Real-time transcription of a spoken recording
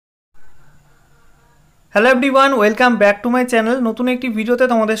Hello everyone, welcome back to my channel. নতুন একটি ভিডিওতে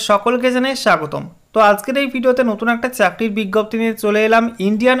তোমাদের সকলকে জানাই স্বাগতম। তো আজকের এই ভিডিওতে নতুন একটা চাকরির বিজ্ঞপ্তি নিয়ে চলে এলাম।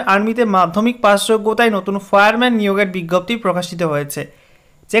 ইন্ডিয়ান আর্মিতে মাধ্যমিক পাস যোগ্যতায় নতুন ফায়ারম্যান নিয়োগের বিজ্ঞপ্তি প্রকাশিত হয়েছে,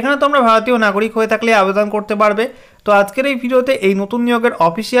 যেখানে তোমরা ভারতীয় নাগরিক হয়ে থাকলে আবেদন করতে পারবে। তো আজকের এই ভিডিওতে এই নতুন নিয়োগের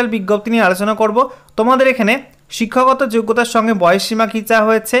অফিসিয়াল বিজ্ঞপ্তি নিয়ে আলোচনা করব। তোমাদের এখানে শিক্ষাগত যোগ্যতার সঙ্গে বয়সসীমা কী চাওয়া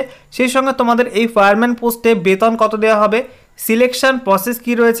হয়েছে, সেই সঙ্গে তোমাদের এই ফায়ারম্যান পোস্টে বেতন কত দেওয়া হবে, সিলেকশন প্রসেস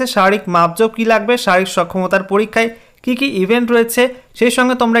কি রয়েছে, শারীরিক মাপজোক কী লাগবে, শারীরিক সক্ষমতার পরীক্ষায় কী কী ইভেন্ট রয়েছে, সেই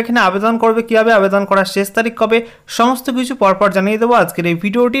সঙ্গে তোমরা এখানে আবেদন করবে কীভাবে, আবেদন করার শেষ তারিখ কবে, সমস্ত কিছু পরপর জানিয়ে দেবো আজকের এই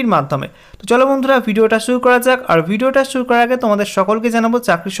ভিডিওটির মাধ্যমে। তো চলো বন্ধুরা, ভিডিওটা শুরু করা যাক। আর ভিডিওটা শুরু করার আগে তোমাদের সকলকে জানাবো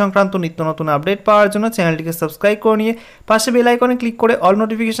চাকরি সংক্রান্ত নিত্য নতুন আপডেট পাওয়ার জন্য চ্যানেলটিকে সাবস্ক্রাইব করে নিয়ে পাশে বেল আইকনে ক্লিক করে অল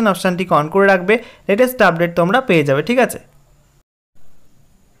নোটিফিকেশন অপশানটিকে অন করে রাখবে। লেটেস্ট আপডেট তোমরা পেয়ে যাবে, ঠিক আছে?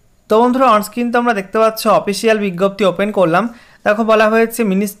 তো বন্ধুরা, অনস্ক্রিন তোমরা দেখতে পাচ্ছ অফিসিয়াল বিজ্ঞপ্তি ওপেন করলাম। দেখো বলা হয়েছে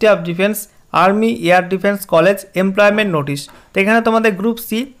ministry of defence, army air defence college employment notice. তো এখানে তোমাদের গ্রুপ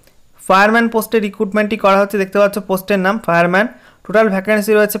সি ফায়ারম্যান পোস্টে রিক্রুটমেন্টটি করা হচ্ছে। দেখতে পাচ্ছ পোস্টের নাম ফায়ারম্যান। টোটাল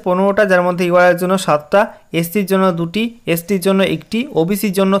ভ্যাকেন্সি রয়েছে 15টা, যার মধ্যে ইউআরের জন্য 7টা, এসসির জন্য 2টি, এসটির জন্য 1টি,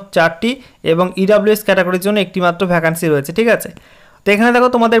 ওবিসির জন্য 4টি এবং ইডাব্লিউএস ক্যাটাগরির জন্য একটি মাত্র ভ্যাকেন্সি রয়েছে, ঠিক আছে? তো এখানে দেখো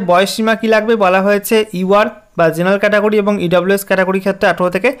তোমাদের বয়স সীমা কী লাগবে, বলা হয়েছে ইউআর বা জেনারেল ক্যাটাগরি এবং ইডাব্লিউএস ক্যাটাগরির ক্ষেত্রে 18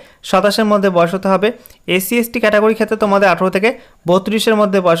 থেকে 27-এর মধ্যে বয়স হতে হবে। এসসি এসটি ক্যাটাগরির ক্ষেত্রে তোমাদের 18 থেকে 32-এর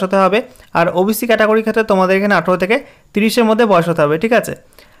মধ্যে বয়স হতে হবে। আর ওবিসি ক্যাটাগরির ক্ষেত্রে তোমাদের এখানে 18 থেকে 30-এর মধ্যে বয়স হতে হবে, ঠিক আছে?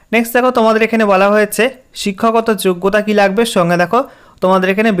 নেক্সট দেখো তোমাদের এখানে বলা হয়েছে শিক্ষাগত যোগ্যতা কী লাগবে, সঙ্গে দেখো তোমাদের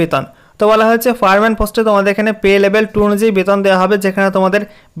এখানে বেতন। তো বলা হয়েছে ফায়ারম্যান পোস্টে তোমাদের এখানে পে লেভেল 2 অনুযায়ী বেতন দেওয়া হবে, যেখানে তোমাদের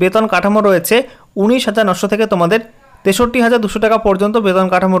বেতন কাঠামো রয়েছে 19,900 থেকে তোমাদের 63,200 টাকা পর্যন্ত বেতন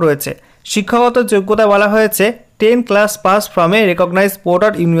কাঠামো রয়েছে। শিক্ষাগত যোগ্যতা বলা হয়েছে 10 class past from a recognise board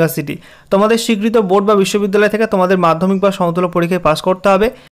or university. তোমাদের স্বীকৃত বোর্ড বা বিশ্ববিদ্যালয় থেকে তোমাদের মাধ্যমিক বা সমতুল্য পরীক্ষায় পাস করতে হবে।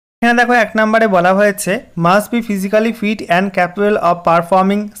 এখানে দেখো 1 নম্বরে বলা হয়েছে must be physically fit and capable of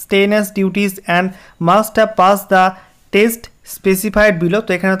performing স্টেনাস duties and must have pass the test specified below. তো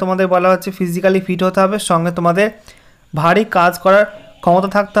এখানে তোমাদের বলা হচ্ছে ফিজিক্যালি ফিট হতে হবে, সঙ্গে তোমাদের ভারী কাজ করার ক্ষমতা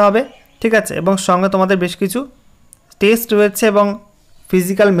থাকতে হবে, ঠিক আছে? এবং সঙ্গে তোমাদের বেশ কিছু টেস্ট রয়েছে এবং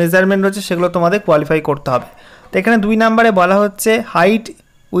ফিজিক্যাল মেজারমেন্ট রয়েছে, সেগুলো তোমাদের কোয়ালিফাই করতে হবে। তো এখানে 2 নম্বরে বলা হচ্ছে হাইট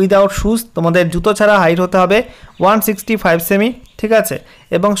উইদাউট শুজ, তোমাদের জুতো ছাড়া হাইট হতে হবে 165 সেমি, ঠিক আছে?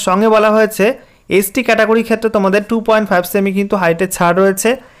 এবং সঙ্গে বলা হয়েছে এসটি ক্যাটাগরির ক্ষেত্রে তোমাদের 2.5 সেমি কিন্তু হাইটের ছাড় রয়েছে।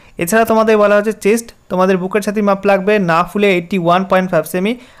 এছাড়া তোমাদের বলা হচ্ছে চেস্ট, তোমাদের বুকের ছাতি মাপ লাগবে না ফুলে 81.5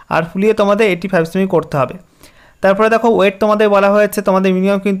 সেমি, আর ফুলিয়ে তোমাদের 85 সেমি করতে হবে। তারপরে দেখো ওয়েট তোমাদের বলা হয়েছে তোমাদের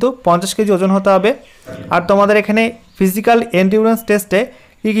মিনিমাম কিন্তু 50 কেজি ওজন হতে হবে। আর তোমাদের এখানে ফিজিক্যাল এন্ডিউরেন্স টেস্টে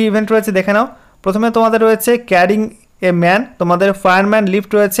কী কী ইভেন্ট রয়েছে দেখে নাও। প্রথমে তোমাদের রয়েছে ক্যারিং এ ম্যান, তোমাদের ফায়ারম্যান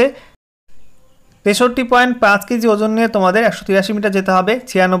লিফট রয়েছে 63.5 কেজি ওজন নিয়ে তোমাদের 183 মিটার যেতে হবে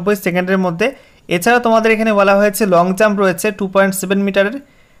 96 সেকেন্ডের মধ্যে। এছাড়া তোমাদের এখানে বলা হয়েছে লং জাম্প রয়েছে 2.7 মিটারের।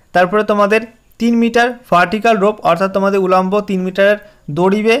 তারপরে তোমাদের 3 মিটার ভার্টিক্যাল রোপ, অর্থাৎ তোমাদের উলম্ব 3 মিটারের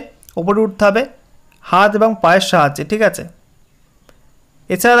দড়িবে ওপরে উঠতে হবে হাত এবং পায়ের সাহায্যে, ঠিক আছে?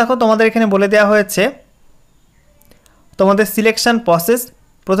 এছাড়া দেখো তোমাদের এখানে বলে দেওয়া হয়েছে তোমাদের সিলেকশন প্রসেস।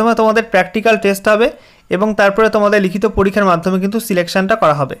 প্রথমে তোমাদের প্র্যাকটিক্যাল টেস্ট হবে এবং তারপরে তোমাদের লিখিত পরীক্ষার মাধ্যমে কিন্তু সিলেকশনটা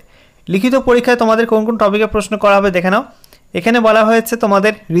করা হবে। লিখিত পরীক্ষায় তোমাদের কোন কোন টপিকে প্রশ্ন করা হবে দেখে নাও। এখানে বলা হয়েছে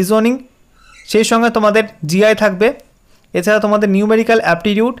তোমাদের রিজনিং, সেই সঙ্গে তোমাদের জিআই থাকবে। এছাড়া তোমাদের numerical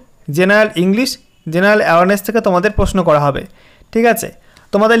aptitude, general English, general awareness থেকে তোমাদের প্রশ্ন করা হবে, ঠিক আছে?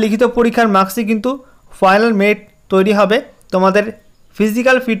 তোমাদের লিখিত পরীক্ষার মার্কসই কিন্তু ফাইনাল মেরিট তৈরি হবে। তোমাদের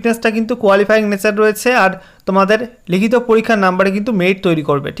ফিজিক্যাল ফিটনেসটা কিন্তু কোয়ালিফাইং নেচার রয়েছে, আর তোমাদের লিখিত পরীক্ষার নাম্বারে কিন্তু মেরিট তৈরি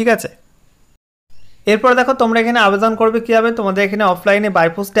করবে, ঠিক আছে? এরপর দেখো তোমরা এখানে আবেদন করবে কীভাবে। তোমাদের এখানে অফলাইনে বাই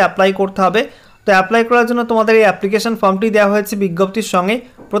পোস্টে অ্যাপ্লাই করতে হবে। তো অ্যাপ্লাই করার জন্য তোমাদের এই অ্যাপ্লিকেশন ফর্মটি দেওয়া হয়েছে বিজ্ঞপ্তির সঙ্গে।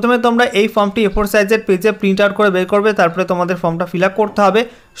 প্রথমে তোমরা এই ফর্মটি A4 সাইজের পেজে প্রিন্ট আউট করে বের করবে, তারপরে তোমাদের ফর্মটা ফিল আপ করতে হবে।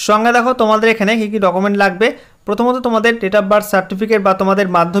 সঙ্গে দেখো তোমাদের এখানে কী কী ডকুমেন্ট লাগবে। প্রথমত তোমাদের ডেট অফ বার্থ সার্টিফিকেট বা তোমাদের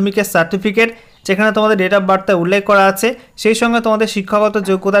মাধ্যমিকের সার্টিফিকেট, যেখানে তোমাদের ডেট অফ বার্থটা উল্লেখ করা আছে, সেই সঙ্গে তোমাদের শিক্ষাগত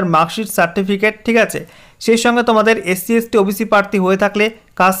যোগ্যতার মার্কশিট সার্টিফিকেট, ঠিক আছে? সেই সঙ্গে তোমাদের এসসি এসটি ওবিসি প্রার্থী হয়ে থাকলে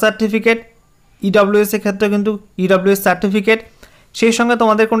কাস্ট সার্টিফিকেট, ইডাব্লিউএস এর ক্ষেত্রে কিন্তু ইডাব্লিউএস সার্টিফিকেট, সেই সঙ্গে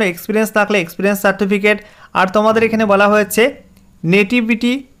তোমাদের কোনো এক্সপিরিয়েন্স থাকলে এক্সপিরিয়েন্স সার্টিফিকেট। আর তোমাদের এখানে বলা হয়েছে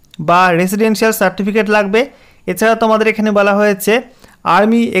নেটিভিটি বা রেসিডেন্সিয়াল সার্টিফিকেট লাগবে। এছাড়া তোমাদের এখানে বলা হয়েছে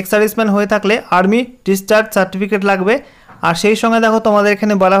আর্মি এক্স সার্ভিসম্যান হয়ে থাকলে আর্মি ডিসচার্জ সার্টিফিকেট লাগবে। আর সেই সঙ্গে দেখো তোমাদের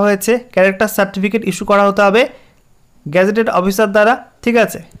এখানে বলা হয়েছে ক্যারেক্টার সার্টিফিকেট ইস্যু করা হতে হবে গ্যাজেটেড অফিসার দ্বারা, ঠিক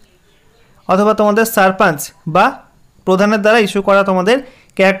আছে? অথবা তোমাদের সারপঞ্চ বা প্রধানের দ্বারা ইস্যু করা তোমাদের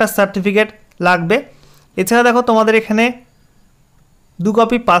ক্যারেক্টার সার্টিফিকেট লাগবে। এছাড়া দেখো তোমাদের এখানে 2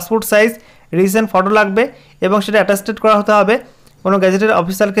 copy passport size recent photo লাগবে এবং সেটা অ্যাটাস্টেড করা হতে হবে কোনো গ্যাজেটেড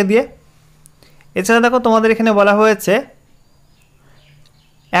অফিসারকে দিয়ে। এছাড়া দেখো তোমাদের এখানে বলা হয়েছে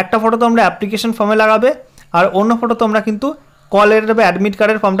একটা ফটো তোমরা অ্যাপ্লিকেশন ফর্মে লাগাবে আর অন্য ফটো তোমরা কিন্তু কল লেটার বা অ্যাডমিট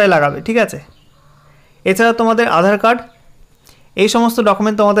কার্ডের ফর্মটাই লাগাবে, ঠিক আছে। এছাড়া তোমাদের আধার কার্ড, এই সমস্ত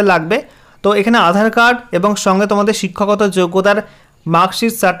ডকুমেন্ট তোমাদের লাগবে। তো এখানে আধার কার্ড এবং সঙ্গে তোমাদের শিক্ষাগত যোগ্যতার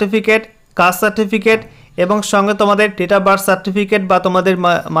মার্কশিট, সার্টিফিকেট, কাস্ট সার্টিফিকেট এবং সঙ্গে তোমাদের ডেট অফ বার্থ সার্টিফিকেট বা তোমাদের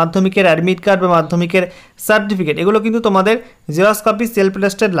মাধ্যমিকের অ্যাডমিট কার্ড বা মাধ্যমিকের সার্টিফিকেট, এগুলো কিন্তু তোমাদের জেরক্স কপি সেলফ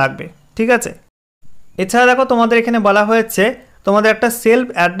অ্যাটেস্টেড লাগবে, ঠিক আছে। এছাড়া দেখো তোমাদের এখানে বলা হয়েছে তোমাদের একটা সেলফ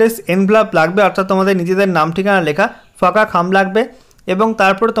অ্যাড্রেস এনভেলপ লাগবে, অর্থাৎ তোমাদের নিজেদের নাম ঠিকানা লেখা ফাঁকা খাম লাগবে এবং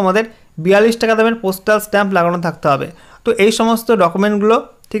তারপর তোমাদের 42 টাকা দামের পোস্টাল স্ট্যাম্প লাগানো থাকতে হবে। তো এই সমস্ত ডকুমেন্টগুলো,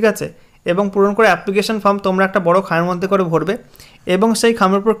 ঠিক আছে, এবং পূরণ করে অ্যাপ্লিকেশন ফর্ম তোমরা একটা বড় খামের মধ্যে করে ভরবে এবং সেই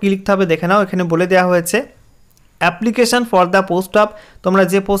খামের উপর কি লিখতে হবে দেখে নাও। এখানে বলে দেওয়া হয়েছে application for the post of, তোমরা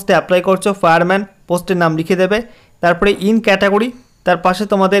যে পোস্টে অ্যাপ্লাই করছো ফায়ারম্যান, পোস্টের নাম লিখে দেবে। তারপরে ইন ক্যাটাগরি, তার পাশে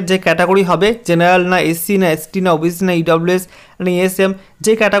তোমাদের যে ক্যাটাগরি হবে, জেনারেল না এসসি না এসটি না ওবিসি না ইডব্লিউএস না এসএম,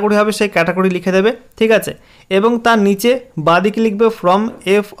 যে ক্যাটাগরি হবে সেই ক্যাটাগরি লিখে দেবে, ঠিক আছে। এবং তার নিচে বাঁদিকে লিখবে ফ্রম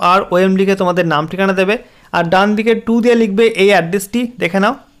FROM লিখে তোমাদের নাম ঠিকানা দেবে আর ডান দিকে 2 দিয়ে লিখবে এই অ্যাড্রেসটি দেখে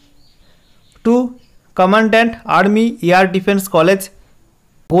নাও, two commandant army air defence college,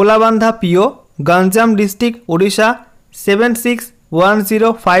 গোলাবান্ধা পিও, গঞ্জাম ডিস্ট্রিক্ট, উড়িষ্যা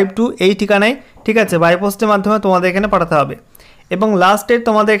 761052, এই ঠিকানায়, ঠিক আছে, বাই পোস্টের মাধ্যমে তোমাদের এখানে পাঠাতে হবে। এবং লাস্ট ডেট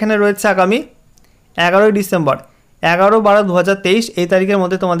তোমাদের এখানে রয়েছে আগামী 11ই ডিসেম্বর, 11/12/2023, এই তারিখের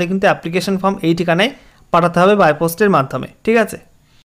মধ্যে তোমাদের কিন্তু অ্যাপ্লিকেশন ফর্ম এই ঠিকানায় পাঠাতে হবে বাই পোস্টের মাধ্যমে, ঠিক আছে।